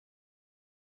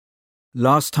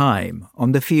Last time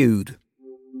on The Feud.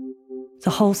 The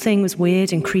whole thing was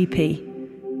weird and creepy.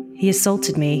 He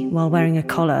assaulted me while wearing a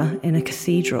collar in a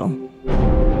cathedral.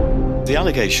 The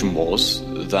allegation was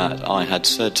that I had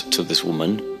said to this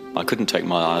woman, I couldn't take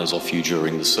my eyes off you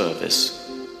during the service.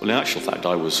 Well, in actual fact,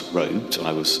 I was robed,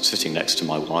 I was sitting next to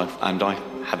my wife, and I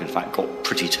have in fact got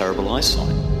pretty terrible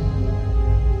eyesight.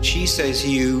 She says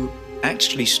you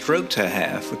actually stroked her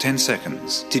hair for 10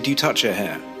 seconds. Did you touch her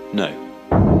hair? No.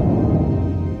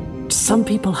 Some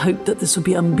people hoped that this would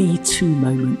be a Me Too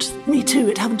moment. Me too,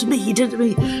 it happened to me, he did it to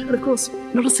me. And of course,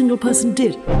 not a single person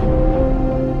did.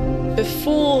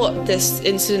 Before this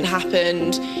incident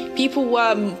happened, people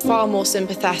were far more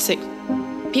sympathetic.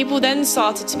 People then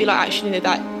started to be like, actually,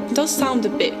 that does sound a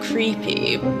bit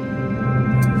creepy.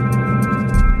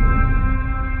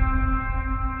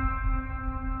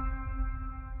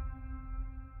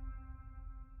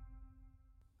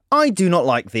 I do not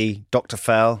like thee, Dr.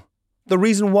 Fell. The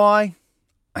reason why,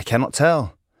 I cannot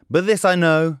tell. But this I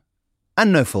know,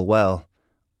 and know full well.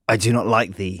 I do not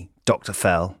like thee, Dr.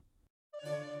 Fell.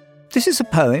 This is a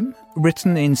poem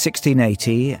written in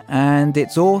 1680, and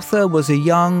its author was a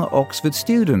young Oxford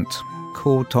student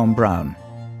called Tom Brown.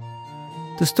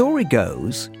 The story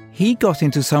goes, he got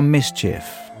into some mischief,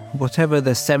 whatever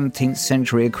the 17th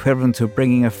century equivalent of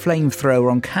bringing a flamethrower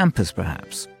on campus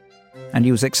perhaps, and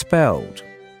he was expelled.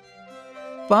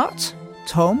 But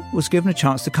Tom was given a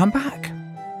chance to come back,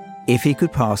 if he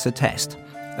could pass a test,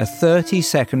 a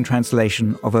 30-second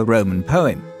translation of a Roman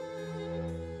poem.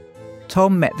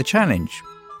 Tom met the challenge,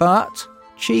 but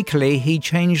cheekily he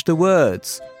changed the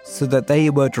words so that they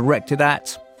were directed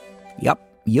at, yup,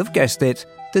 you've guessed it,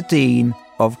 the Dean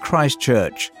of Christ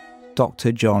Church,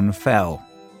 Dr. John Fell.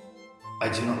 I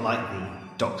do not like thee,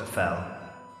 Dr. Fell.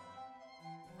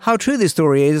 How true this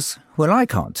story is, well, I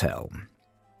can't tell.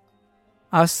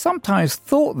 I've sometimes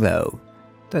thought, though,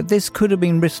 that this could have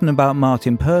been written about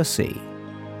Martin Percy.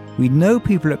 We know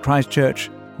people at Christ Church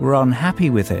were unhappy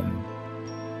with him.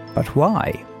 But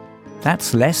why?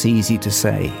 That's less easy to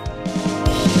say.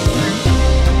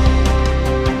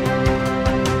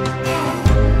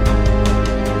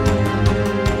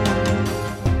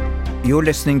 You're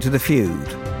listening to The Feud,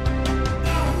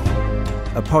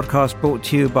 a podcast brought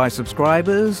to you by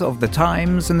subscribers of The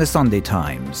Times and The Sunday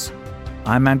Times.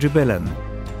 I'm Andrew Billen.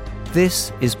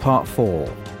 This is part 4.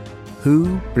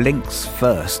 Who blinks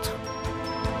first?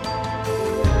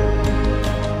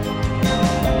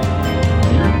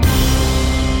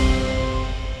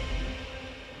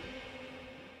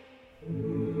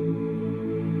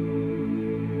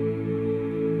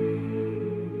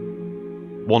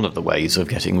 One of the ways of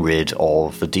getting rid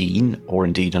of the dean, or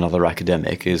indeed another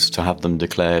academic, is to have them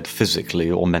declared physically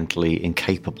or mentally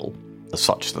incapable,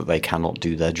 such that they cannot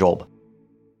do their job.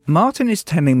 Martin is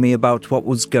telling me about what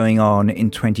was going on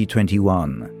in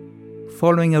 2021.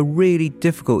 Following a really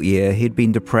difficult year, he'd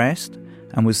been depressed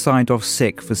and was signed off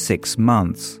sick for 6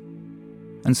 months.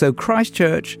 And so Christ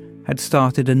Church had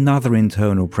started another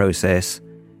internal process,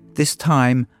 this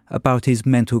time about his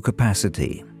mental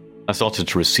capacity. I started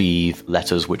to receive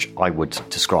letters which I would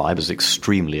describe as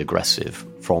extremely aggressive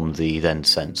from the then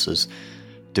censors,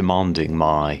 demanding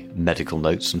my medical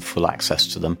notes and full access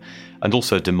to them, and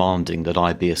also demanding that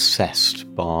I be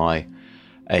assessed by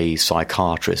a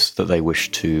psychiatrist that they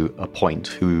wished to appoint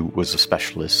who was a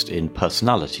specialist in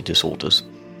personality disorders.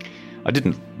 I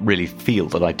didn't really feel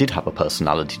that I did have a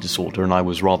personality disorder, and I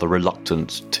was rather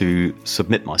reluctant to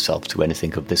submit myself to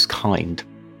anything of this kind.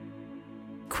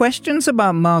 Questions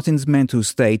about Martin's mental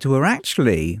state were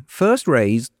actually first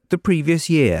raised the previous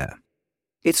year.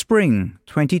 It's spring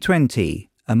 2020,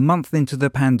 a month into the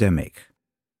pandemic.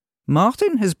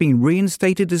 Martin has been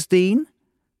reinstated as dean,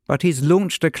 but he's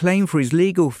launched a claim for his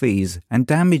legal fees and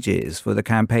damages for the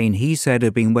campaign he said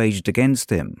had been waged against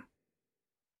him.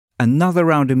 Another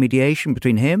round of mediation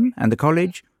between him and the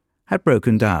college had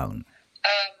broken down.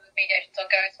 Mediation's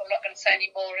ongoing, so I'm not going to say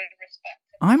any more in respect.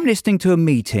 I'm listening to a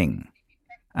meeting,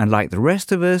 and like the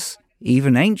rest of us,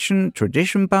 even ancient,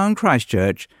 tradition-bound Christ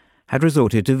Church had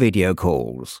resorted to video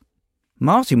calls.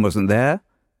 Martin wasn't there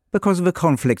because of a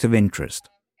conflict of interest.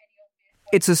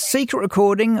 It's a secret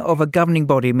recording of a governing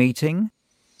body meeting.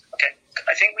 Okay,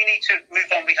 I think we need to move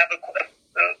on. We have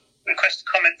a request to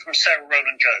comment from Sarah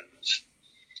Rowland-Jones.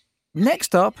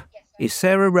 Next up is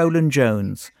Sarah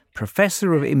Rowland-Jones,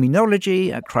 Professor of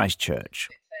Immunology at Christ Church.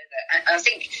 I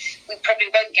think we probably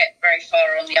won't get very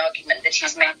far on the argument that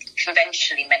he's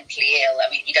conventionally mentally ill. I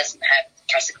mean, he doesn't have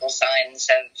classical signs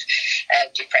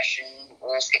of depression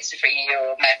or schizophrenia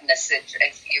or madness,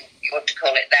 if you want to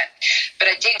call it that. But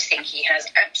I do think he has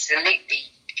absolutely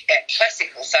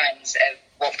classical signs of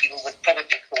what people would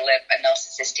probably call a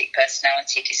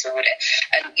personality disorder.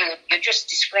 And you're just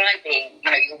describing,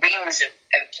 your reams of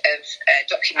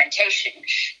documentation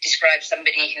describe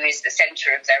somebody who is the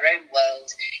centre of their own world,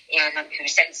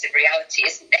 whose sense of reality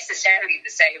isn't necessarily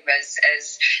the same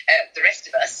as the rest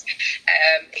of us,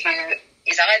 who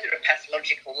is either a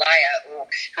pathological liar or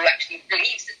who actually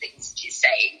believes the things that he's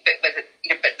saying,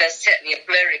 but there's certainly a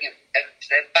blurring of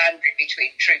the boundary between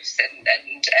truth and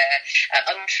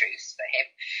untruth for him.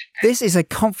 This is a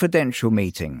confidential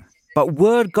meeting, but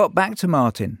word got back to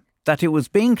Martin that it was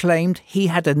being claimed he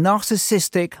had a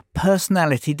narcissistic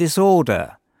personality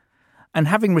disorder. And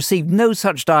having received no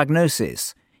such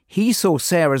diagnosis, he saw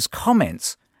Sarah's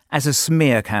comments as a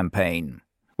smear campaign.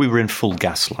 We were in full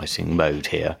gaslighting mode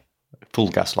here.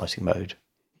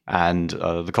 And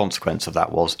the consequence of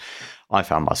that was I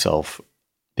found myself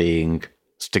being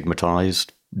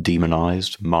stigmatised,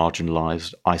 demonised,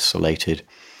 marginalised, isolated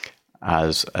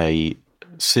as a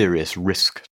serious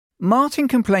risk. Martin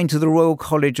complained to the Royal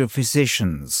College of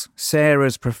Physicians,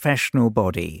 Sarah's professional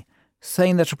body,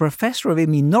 saying that a professor of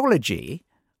immunology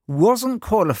wasn't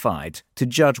qualified to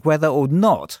judge whether or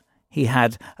not he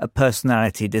had a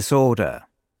personality disorder.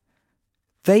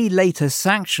 They later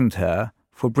sanctioned her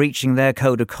for breaching their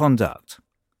code of conduct.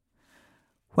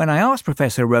 When I asked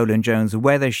Professor Rowland Jones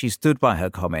whether she stood by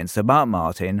her comments about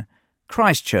Martin,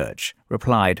 Christchurch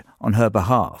replied on her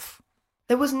behalf.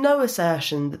 There was no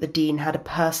assertion that the Dean had a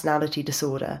personality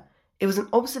disorder. It was an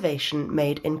observation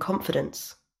made in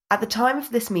confidence. At the time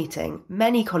of this meeting,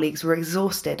 many colleagues were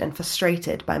exhausted and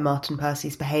frustrated by Martin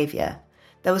Percy's behaviour.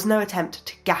 There was no attempt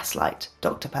to gaslight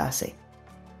Dr. Percy.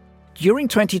 During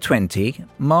 2020,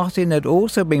 Martin had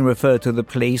also been referred to the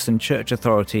police and church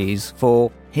authorities for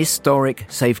historic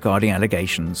safeguarding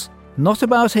allegations. Not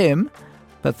about him,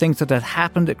 but things that had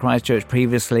happened at Christchurch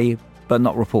previously, but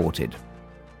not reported.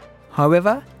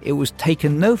 However, it was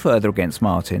taken no further against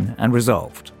Martin and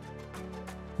resolved.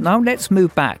 Now let's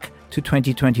move back to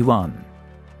 2021.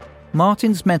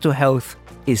 Martin's mental health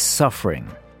is suffering.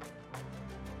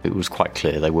 It was quite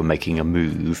clear they were making a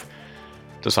move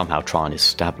to somehow try and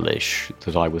establish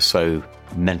that I was so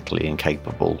mentally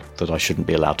incapable that I shouldn't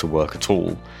be allowed to work at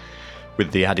all,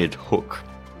 with the added hook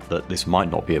that this might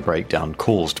not be a breakdown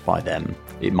caused by them.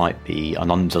 It might be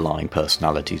an underlying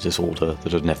personality disorder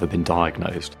that had never been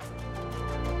diagnosed.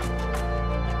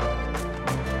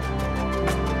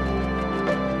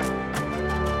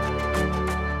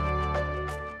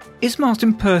 Is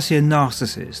Martin Percy a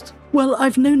narcissist? Well,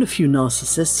 I've known a few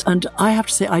narcissists, and I have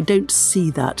to say I don't see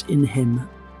that in him.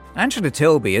 Angela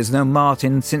Tilby has known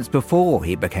Martin since before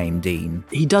he became Dean.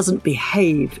 He doesn't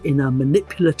behave in a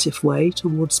manipulative way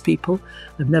towards people.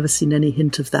 I've never seen any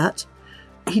hint of that.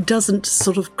 He doesn't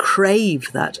sort of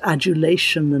crave that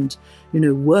adulation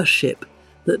and, worship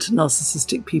that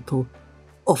narcissistic people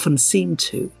often seem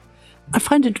to. I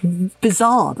find it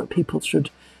bizarre that people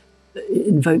should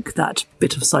invoke that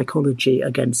bit of psychology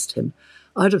against him.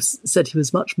 I'd have said he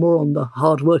was much more on the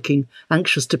hard-working,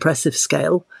 anxious, depressive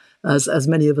scale, as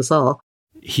many of us are.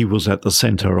 He was at the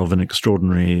centre of an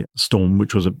extraordinary storm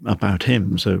which was about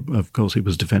him, so of course he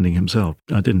was defending himself.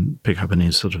 I didn't pick up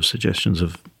any sort of suggestions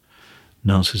of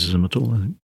narcissism at all, I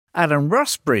think. Alan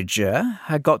Rusbridger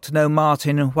had got to know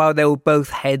Martin while they were both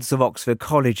heads of Oxford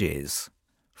colleges.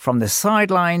 From the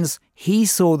sidelines, he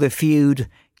saw the feud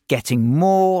getting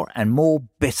more and more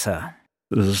bitter.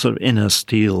 There's a sort of inner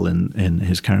steel in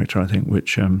his character, I think,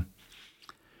 which I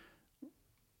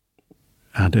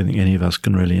don't think any of us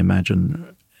can really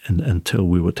imagine until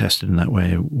we were tested in that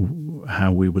way,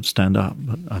 how we would stand up.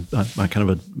 But I kind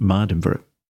of admired him for it.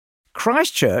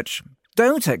 Christchurch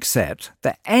don't accept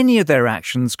that any of their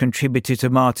actions contributed to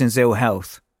Martin's ill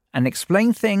health and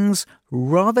explain things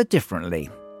rather differently.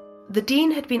 The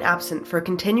Dean had been absent for a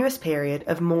continuous period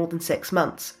of more than 6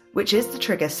 months, which is the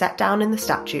trigger set down in the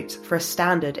statutes for a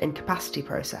standard incapacity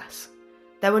process.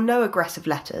 There were no aggressive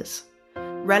letters.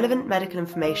 Relevant medical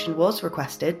information was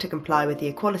requested to comply with the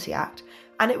Equality Act,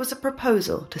 and it was a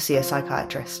proposal to see a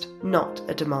psychiatrist, not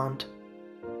a demand.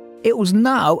 It was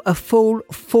now a full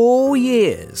 4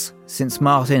 years since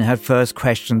Martin had first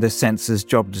questioned the censor's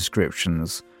job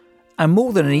descriptions, and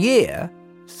more than a year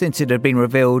since it had been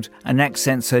revealed an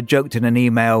ex-censor joked in an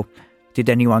email, "Did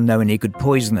anyone know any good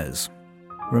poisoners?"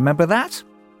 Remember that?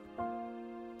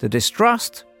 The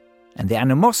distrust and the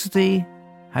animosity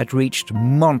had reached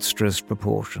monstrous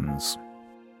proportions.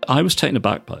 I was taken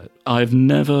aback by it. I've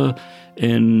never,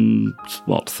 in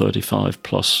 35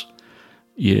 plus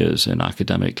years in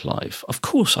academic life, of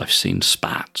course I've seen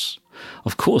spats.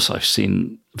 Of course I've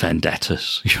seen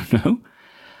vendettas,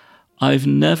 I've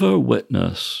never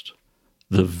witnessed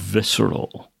the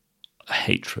visceral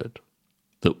hatred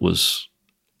that was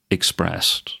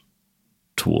expressed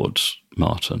towards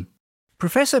Martin.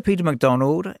 Professor Peter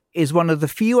MacDonald is one of the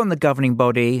few on the governing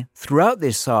body throughout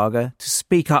this saga to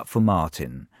speak up for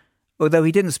Martin, although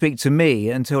he didn't speak to me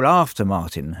until after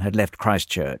Martin had left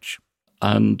Christchurch.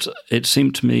 And it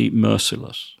seemed to me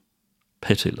merciless,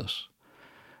 pitiless.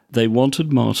 They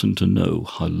wanted Martin to know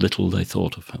how little they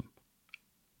thought of him.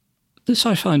 This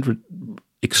I find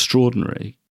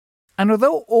extraordinary. And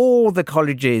although all the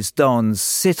college's dons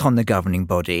sit on the governing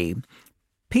body,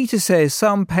 Peter says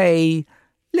some pay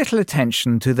little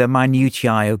attention to the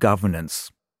minutiae of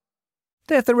governance.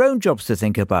 They have their own jobs to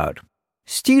think about,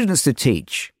 students to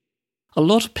teach. A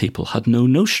lot of people had no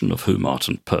notion of who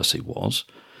Martin Percy was,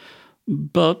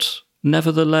 but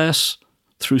nevertheless,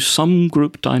 through some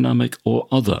group dynamic or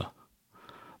other,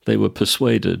 they were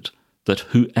persuaded that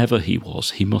whoever he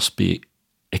was, he must be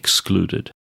excluded.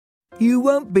 You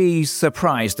won't be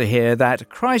surprised to hear that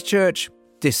Christchurch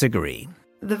disagree.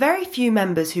 The very few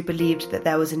members who believed that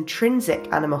there was intrinsic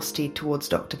animosity towards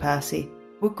Dr. Percy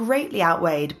were greatly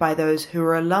outweighed by those who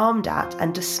were alarmed at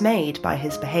and dismayed by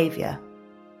his behaviour.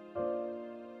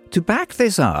 To back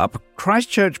this up,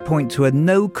 Christchurch point to a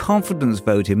no-confidence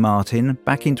vote in Martin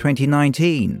back in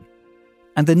 2019.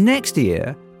 And the next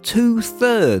year,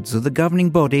 2/3 of the governing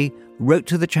body wrote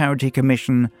to the Charity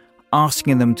Commission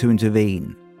asking them to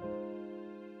intervene.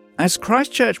 As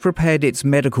Christchurch prepared its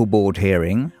medical board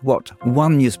hearing, what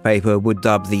one newspaper would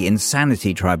dub the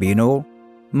Insanity Tribunal,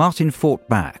 Martin fought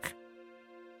back.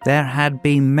 There had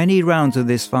been many rounds of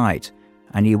this fight,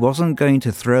 and he wasn't going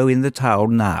to throw in the towel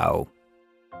now.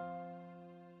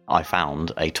 I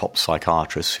found a top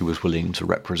psychiatrist who was willing to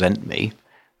represent me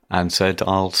and said,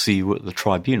 I'll see you at the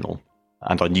tribunal.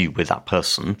 And I knew with that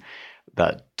person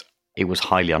that it was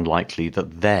highly unlikely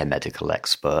that their medical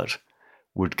expert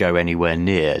would go anywhere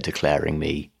near declaring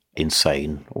me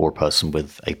insane or a person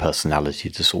with a personality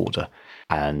disorder.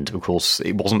 And, of course,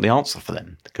 it wasn't the answer for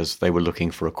them because they were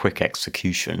looking for a quick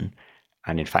execution.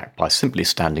 And, in fact, by simply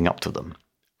standing up to them,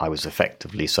 I was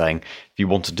effectively saying, if you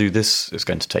want to do this, it's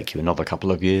going to take you another couple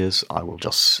of years. I will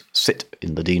just sit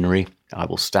in the deanery. I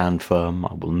will stand firm.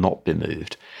 I will not be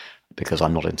moved because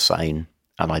I'm not insane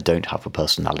and I don't have a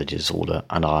personality disorder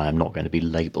and I am not going to be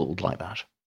labelled like that.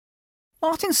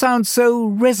 Martin sounds so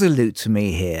resolute to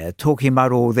me here, talking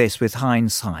about all this with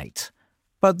hindsight.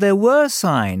 But there were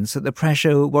signs that the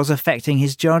pressure was affecting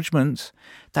his judgment,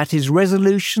 that his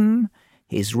resolution,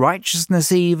 his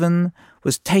righteousness even,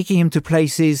 was taking him to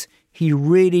places he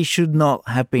really should not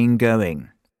have been going.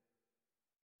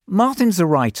 Martin's a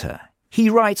writer. He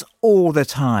writes all the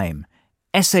time,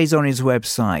 essays on his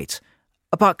website,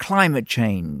 about climate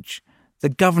change, the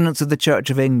governance of the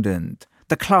Church of England,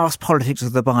 the class politics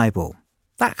of the Bible,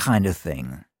 that kind of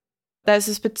thing. There's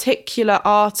this particular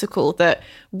article that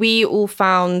we all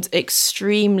found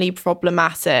extremely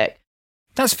problematic.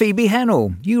 That's Phoebe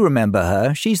Hennell. You remember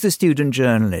her. She's the student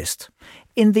journalist.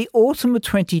 In the autumn of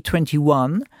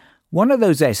 2021, one of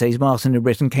those essays Martin had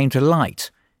written came to light.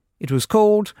 It was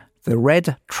called The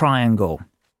Red Triangle.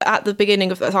 At the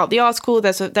beginning of the article,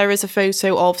 there is a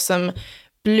photo of some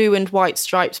blue and white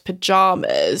striped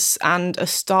pyjamas and a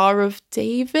Star of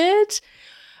David.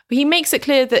 He makes it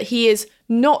clear that he is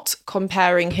not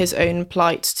comparing his own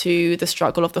plight to the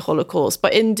struggle of the Holocaust.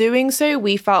 But in doing so,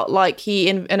 we felt like he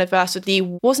inadvertently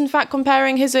was in fact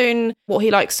comparing his own, what he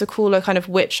likes to call a kind of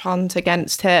witch hunt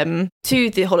against him, to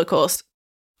the Holocaust.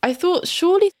 I thought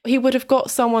surely he would have got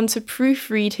someone to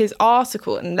proofread his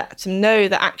article and let him know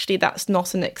that actually that's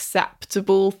not an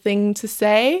acceptable thing to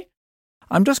say.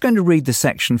 I'm just going to read the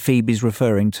section Phoebe's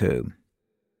referring to.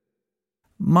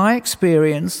 My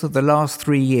experience of the last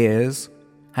 3 years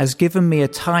has given me a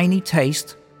tiny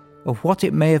taste of what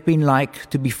it may have been like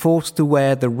to be forced to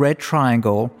wear the red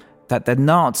triangle that the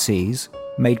Nazis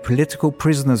made political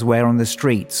prisoners wear on the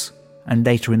streets and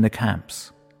later in the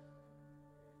camps.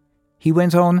 He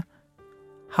went on,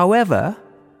 however,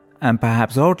 and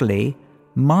perhaps oddly,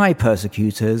 my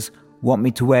persecutors want me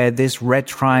to wear this red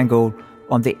triangle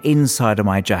on the inside of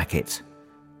my jacket.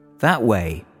 That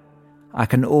way, I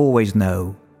can always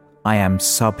know I am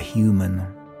subhuman.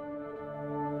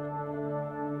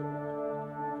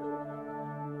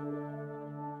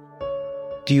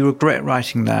 Do you regret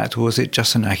writing that, or was it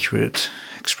just an accurate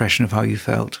expression of how you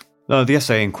felt? No, the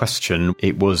essay in question,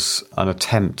 it was an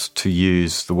attempt to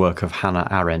use the work of Hannah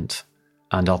Arendt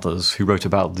and others who wrote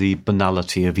about the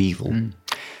banality of evil.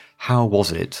 How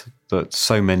was it that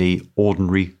so many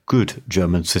ordinary good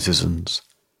German citizens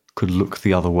could look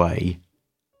the other way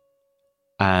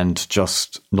and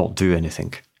just not do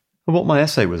anything? And what my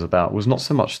essay was about was not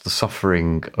so much the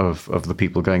suffering of the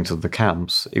people going to the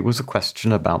camps, it was a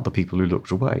question about the people who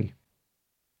looked away.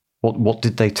 What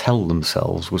did they tell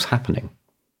themselves was happening?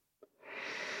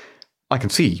 I can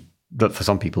see that for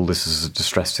some people this is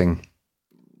distressing.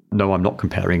 No, I'm not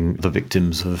comparing the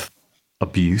victims of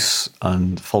abuse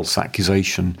and false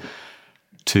accusation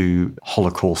to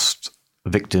Holocaust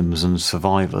victims and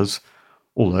survivors.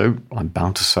 Although, I'm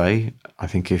bound to say, I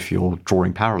think if you're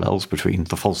drawing parallels between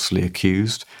the falsely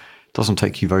accused, it doesn't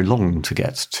take you very long to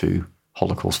get to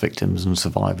Holocaust victims and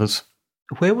survivors.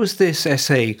 Where was this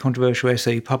essay, controversial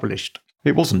essay, published?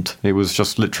 It wasn't. It was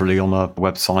just literally on a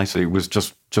website. It was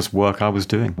just work I was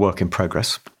doing, work in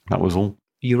progress. That was all.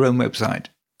 Your own website?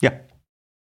 Yeah.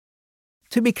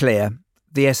 To be clear,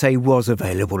 the essay was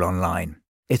available online.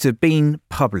 It had been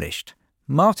published.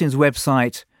 Martin's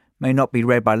website may not be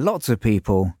read by lots of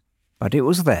people, but it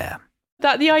was there.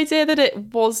 That the idea that it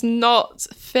was not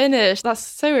finished, that's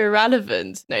so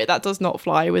irrelevant. No, that does not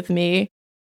fly with me.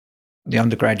 The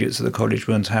undergraduates of the college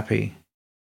weren't happy.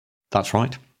 That's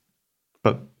right.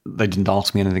 But they didn't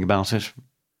ask me anything about it.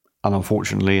 And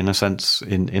unfortunately, in a sense,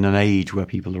 in an age where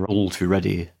people are all too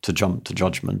ready to jump to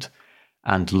judgment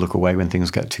and to look away when things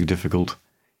get too difficult,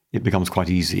 it becomes quite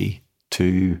easy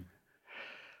to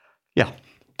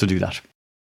do that.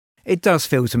 It does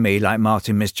feel to me like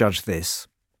Martin misjudged this,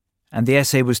 and the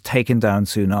essay was taken down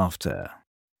soon after.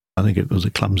 I think it was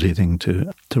a clumsy thing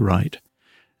to write.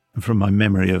 From my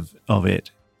memory of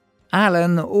it,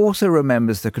 Alan also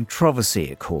remembers the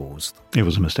controversy it caused. It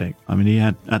was a mistake. I mean, he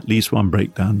had at least one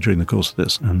breakdown during the course of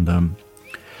this, and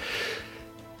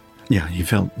he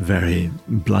felt very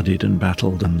bloodied and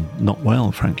battled and not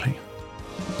well, frankly.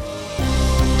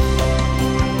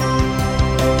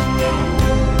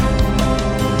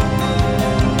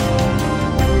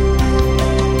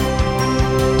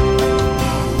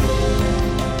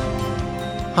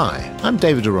 Hi, I'm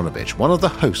David Aronovich, one of the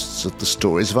hosts of the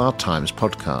Stories of Our Times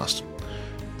podcast.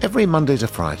 Every Monday to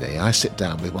Friday, I sit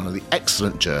down with one of the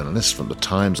excellent journalists from the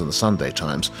Times and the Sunday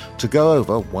Times to go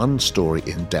over one story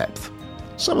in depth.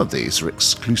 Some of these are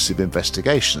exclusive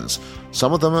investigations,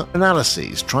 some of them are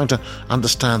analyses, trying to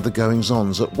understand the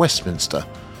goings-ons at Westminster.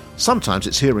 Sometimes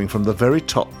it's hearing from the very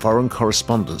top foreign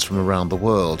correspondents from around the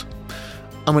world.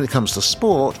 And when it comes to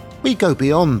sport, we go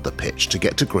beyond the pitch to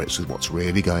get to grips with what's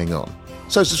really going on.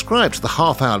 So subscribe to the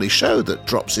half-hourly show that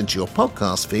drops into your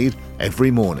podcast feed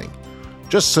every morning.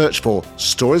 Just search for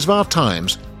Stories of Our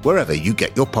Times wherever you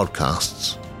get your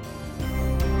podcasts.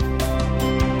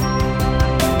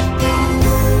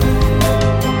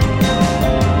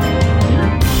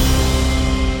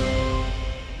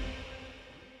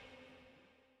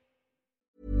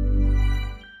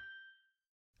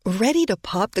 Ready to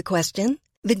pop the question?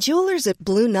 The jewelers at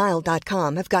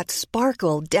BlueNile.com have got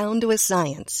sparkle down to a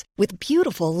science with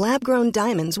beautiful lab-grown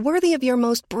diamonds worthy of your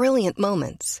most brilliant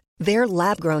moments. Their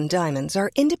lab-grown diamonds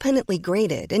are independently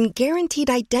graded and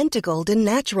guaranteed identical to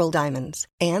natural diamonds,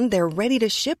 and they're ready to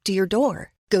ship to your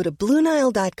door. Go to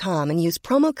BlueNile.com and use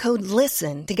promo code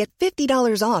LISTEN to get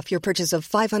 $50 off your purchase of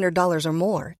 $500 or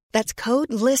more. That's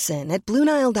code LISTEN at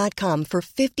BlueNile.com for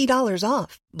 $50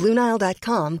 off.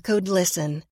 BlueNile.com, code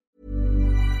LISTEN.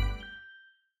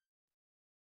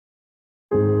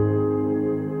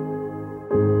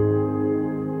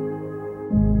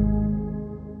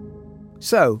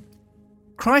 So,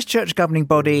 Christchurch governing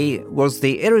body was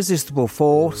the irresistible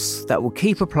force that will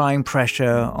keep applying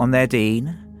pressure on their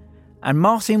dean, and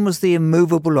Martin was the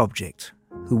immovable object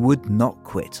who would not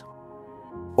quit.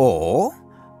 Or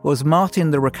was Martin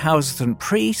the recalcitrant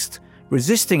priest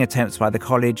resisting attempts by the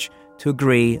college to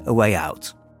agree a way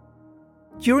out?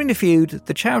 During the feud,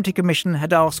 the Charity Commission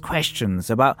had asked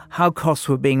questions about how costs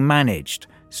were being managed,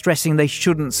 stressing they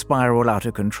shouldn't spiral out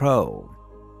of control.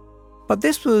 But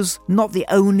this was not the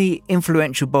only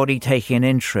influential body taking an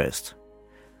interest.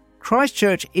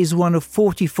 Christchurch is one of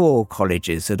 44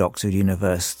 colleges at Oxford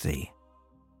University.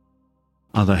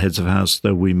 Other heads of house,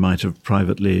 though we might have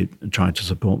privately tried to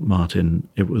support Martin,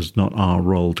 it was not our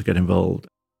role to get involved.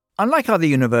 Unlike other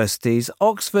universities,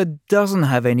 Oxford doesn't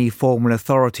have any formal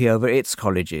authority over its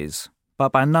colleges,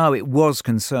 but by now it was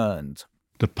concerned.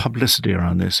 The publicity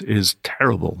around this is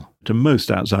terrible. To most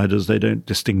outsiders, they don't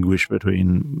distinguish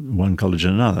between one college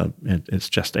and another. It's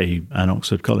just an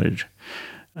Oxford college.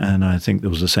 And I think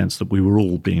there was a sense that we were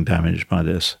all being damaged by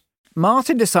this.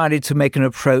 Martin decided to make an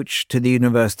approach to the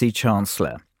university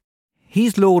chancellor.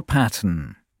 He's Lord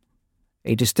Patten,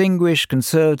 a distinguished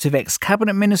Conservative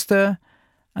ex-cabinet minister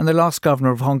and the last governor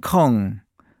of Hong Kong,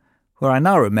 where I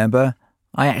now remember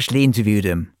I actually interviewed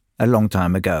him a long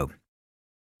time ago.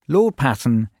 Lord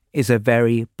Patten is a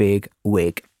very big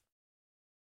wig.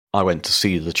 I went to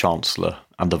see the Chancellor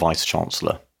and the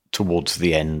Vice-Chancellor towards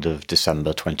the end of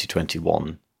December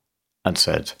 2021 and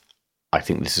said, I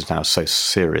think this is now so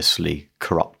seriously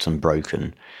corrupt and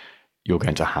broken, you're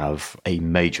going to have a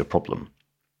major problem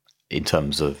in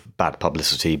terms of bad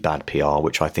publicity, bad PR,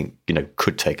 which I think,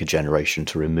 could take a generation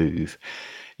to remove.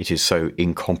 It is so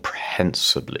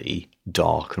incomprehensibly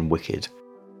dark and wicked.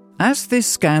 As this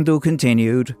scandal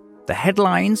continued, the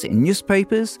headlines in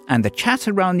newspapers and the chat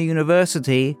around the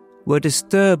university were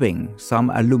disturbing some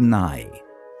alumni.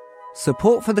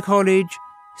 Support for the college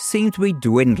seemed to be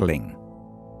dwindling.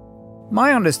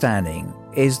 My understanding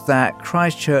is that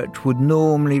Christ Church would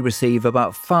normally receive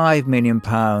about £5 million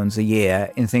a year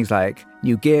in things like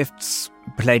new gifts,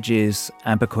 pledges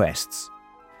and bequests.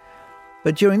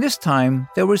 But during this time,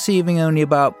 they were receiving only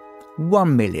about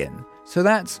 £1 million, so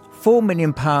that's £4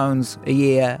 million a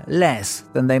year less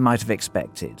than they might have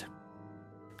expected.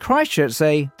 Christ Church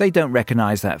say they don't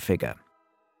recognise that figure.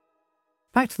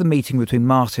 Back to the meeting between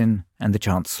Martin and the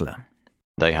Chancellor.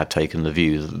 They had taken the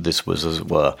view that this was, as it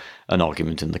were, an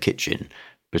argument in the kitchen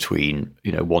between,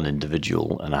 one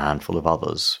individual and a handful of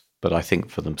others. But I think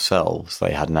for themselves,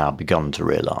 they had now begun to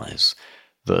realise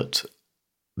that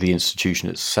the institution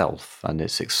itself and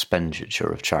its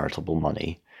expenditure of charitable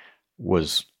money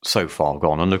was so far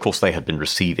gone. And of course, they had been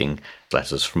receiving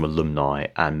letters from alumni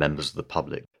and members of the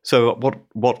public. So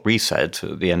what we said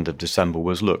at the end of December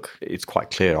was, look, it's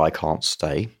quite clear I can't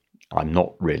stay. I'm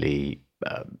not really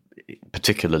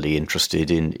particularly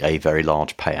interested in a very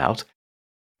large payout.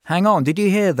 Hang on, did you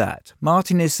hear that?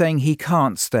 Martin is saying he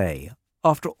can't stay,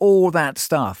 after all that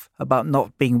stuff about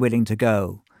not being willing to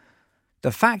go.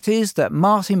 The fact is that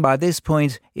Martin by this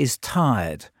point is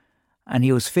tired, and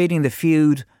he was feeling the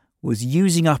feud was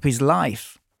using up his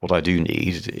life. What I do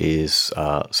need is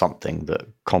something that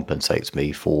compensates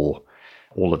me for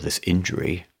all of this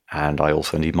injury, and I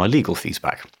also need my legal fees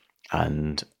back.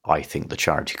 And I think the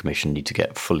Charity Commission need to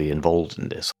get fully involved in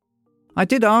this. I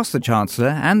did ask the Chancellor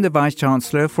and the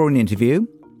Vice-Chancellor for an interview,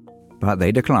 but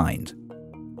they declined.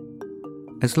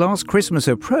 As last Christmas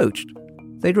approached,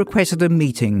 they'd requested a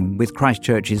meeting with Christ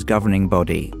Church's governing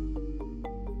body.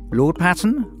 Lord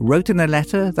Patten wrote in a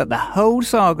letter that the whole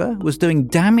saga was doing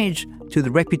damage to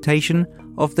the reputation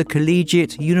of the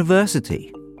collegiate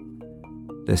university.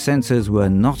 The censors were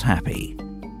not happy.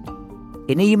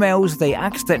 In emails they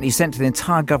accidentally sent to the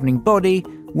entire governing body,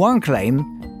 one claimed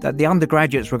that the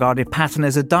undergraduates regarded Patten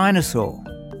as a dinosaur,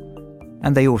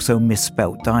 and they also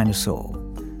misspelt dinosaur.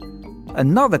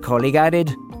 Another colleague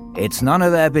added, "It's none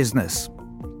of their business."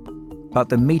 But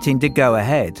the meeting did go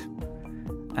ahead,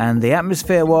 and the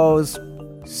atmosphere was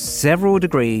several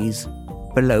degrees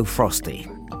below frosty.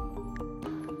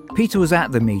 Peter was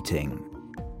at the meeting.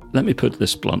 Let me put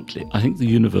this bluntly. I think the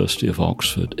University of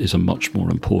Oxford is a much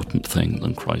more important thing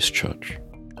than Christ Church.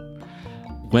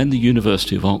 When the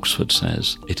University of Oxford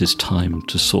says it is time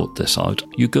to sort this out,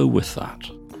 you go with that.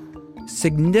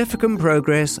 Significant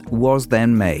progress was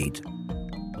then made.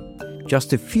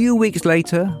 Just a few weeks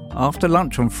later, after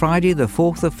lunch on Friday the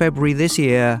 4th of February this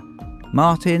year,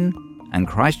 Martin and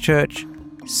Christ Church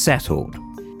settled.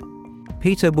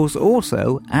 Peter was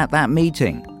also at that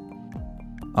meeting.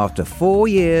 After 4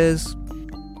 years,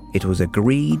 it was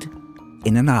agreed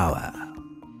in an hour.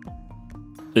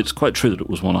 It's quite true that it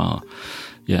was 1 hour.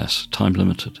 Yes, time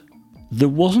limited. There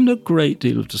wasn't a great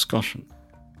deal of discussion.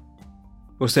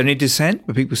 Was there any dissent?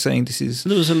 Were people saying this is...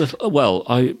 There was a little... Well,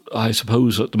 I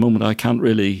suppose at the moment I can't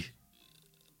really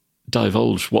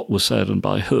divulge what was said and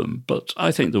by whom, but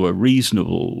I think there were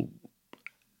reasonable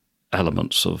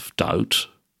elements of doubt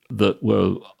that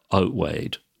were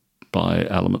outweighed by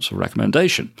elements of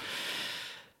recommendation.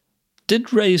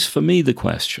 Did raise for me the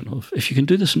question of, if you can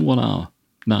do this in 1 hour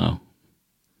now,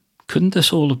 couldn't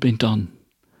this all have been done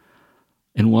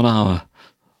in 1 hour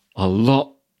a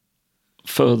lot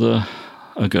further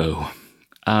ago?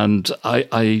 And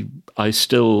I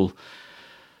still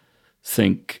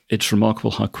think it's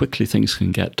remarkable how quickly things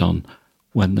can get done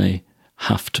when they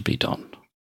have to be done.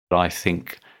 I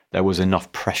think there was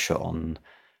enough pressure on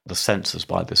the censors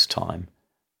by this time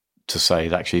to say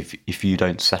that actually if you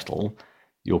don't settle,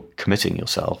 you're committing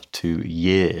yourself to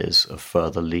years of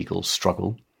further legal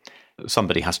struggle.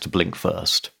 Somebody has to blink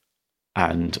first.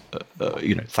 And,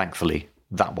 thankfully,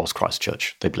 that was Christ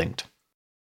Church. They blinked.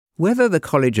 Whether the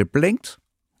college had blinked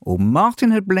or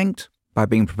Martin had blinked by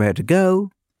being prepared to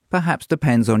go perhaps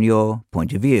depends on your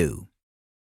point of view.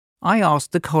 I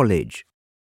asked the college.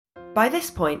 By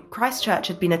this point, Christ Church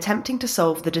had been attempting to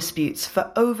solve the disputes for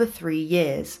over 3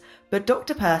 years, but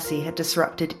Dr. Percy had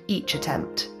disrupted each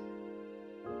attempt.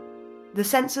 The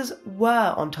censors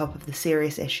were on top of the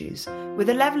serious issues, with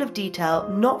a level of detail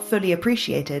not fully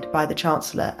appreciated by the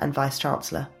Chancellor and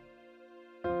Vice-Chancellor.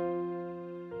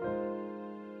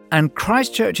 And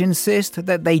Christchurch insist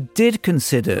that they did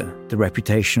consider the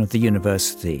reputation of the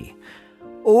university.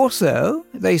 Also,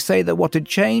 they say that what had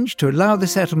changed to allow the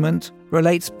settlement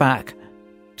relates back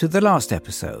to the last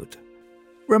episode.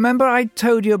 Remember I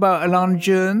told you about Alana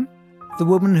Jern, the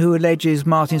woman who alleges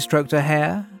Martin stroked her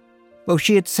hair? Well,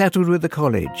 she had settled with the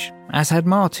college, as had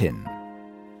Martin.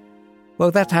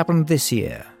 Well, that happened this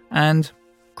year, and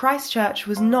Christchurch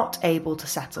was not able to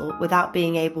settle without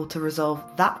being able to resolve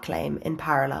that claim in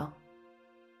parallel.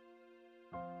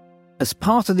 as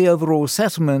part of the overall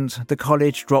settlement, the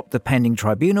college dropped the pending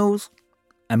tribunals,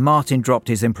 and Martin dropped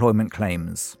his employment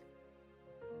claims.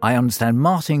 I understand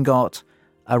Martin got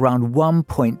around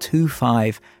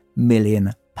 £1.25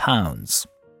 million.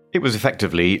 It was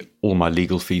effectively all my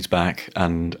legal fees back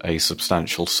and a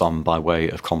substantial sum by way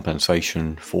of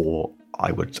compensation for,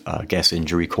 I would guess,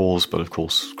 injury caused, but of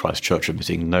course Christchurch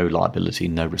admitting no liability,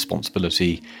 no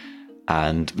responsibility,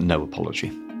 and no apology.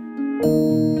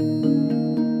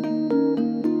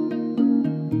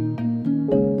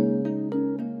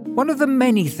 One of the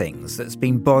many things that's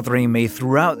been bothering me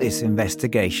throughout this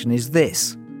investigation is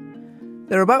this.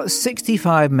 There are about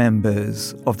 65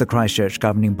 members of the Christchurch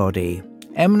governing body,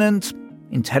 eminent,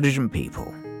 intelligent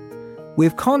people.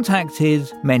 We've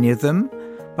contacted many of them,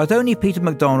 but only Peter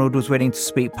MacDonald was willing to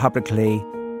speak publicly.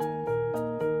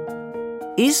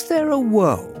 Is there a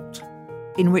world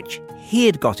in which he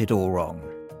had got it all wrong?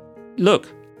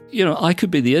 Look, I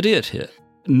could be the idiot here,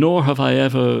 nor have I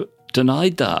ever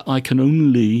denied that. I can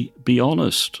only be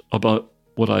honest about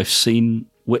what I've seen,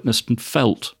 witnessed and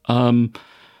felt. Am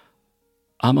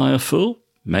I a fool?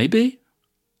 Maybe.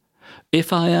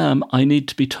 If I am, I need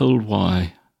to be told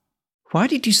why. Why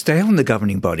did you stay on the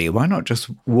governing body? Why not just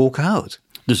walk out?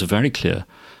 There's a very clear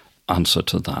answer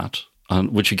to that,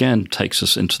 and which again takes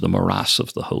us into the morass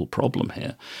of the whole problem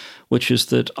here, which is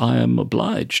that I am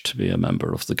obliged to be a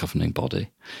member of the governing body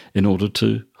in order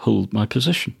to hold my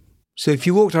position. So if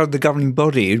you walked out of the governing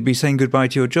body, you'd be saying goodbye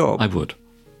to your job? I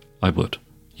would,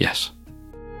 yes.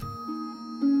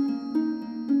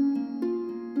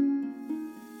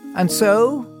 And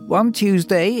so, one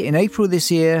Tuesday in April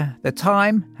this year, the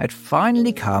time had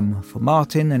finally come for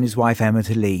Martin and his wife Emma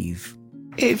to leave.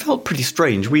 It felt pretty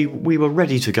strange. We were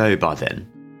ready to go by then.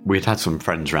 We'd had some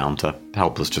friends round to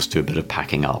help us just do a bit of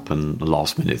packing up and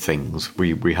last-minute things.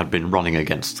 We had been running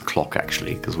against the clock,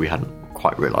 actually, because we hadn't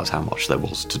quite realised how much there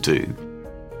was to do.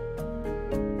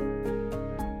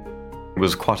 It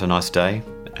was quite a nice day.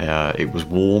 It was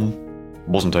warm,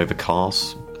 wasn't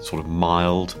overcast, sort of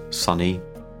mild, sunny.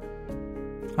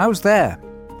 I was there.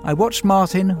 I watched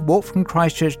Martin walk from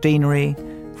Christchurch Deanery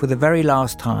for the very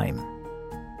last time.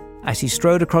 As he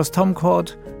strode across Tom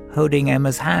Quad, holding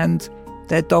Emma's hand,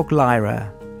 their dog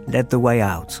Lyra led the way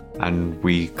out. And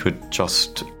we could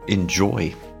just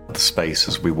enjoy the space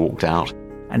as we walked out.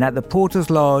 And at the Porter's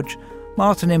Lodge,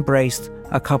 Martin embraced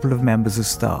a couple of members of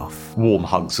staff. Warm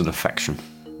hugs and affection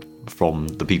from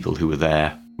the people who were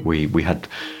there. We had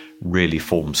really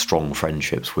formed strong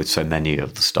friendships with so many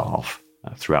of the staff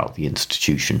throughout the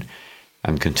institution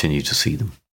and continue to see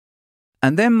them.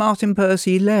 And then Martin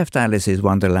Percy left Alice's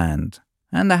Wonderland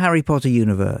and the Harry Potter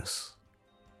universe,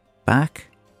 back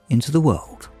into the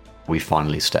world. We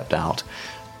finally stepped out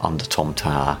under Tom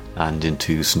Tower and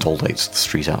into St Aldate's, the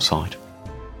street outside.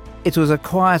 It was a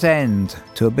quiet end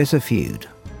to a bitter feud.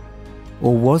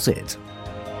 Or was it?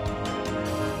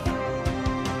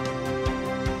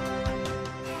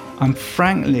 I'm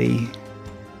frankly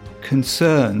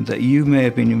concerned that you may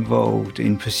have been involved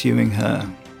in pursuing her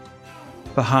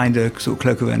behind a sort of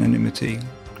cloak of anonymity.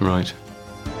 Right.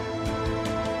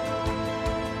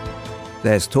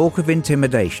 There's talk of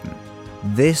intimidation,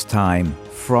 this time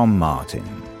from Martin.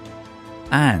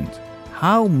 And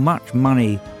how much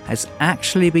money has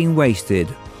actually been wasted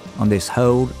on this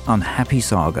whole unhappy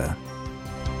saga?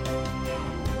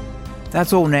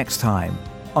 That's all next time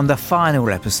on the final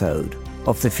episode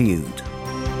of The Feud.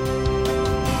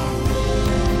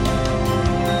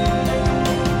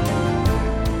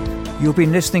 You've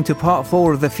been listening to part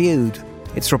 4 of The Feud.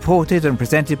 It's reported and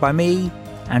presented by me,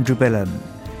 Andrew Billen.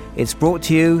 It's brought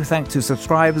to you thanks to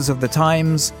subscribers of The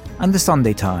Times and The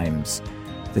Sunday Times.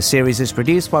 The series is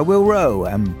produced by Will Rowe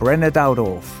and Brenna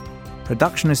Dowdorf.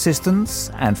 Production assistance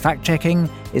and fact-checking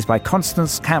is by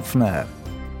Constance Kampfner.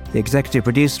 The executive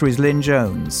producer is Lynn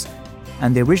Jones.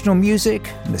 And the original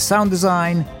music and the sound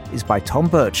design is by Tom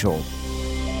Birchall.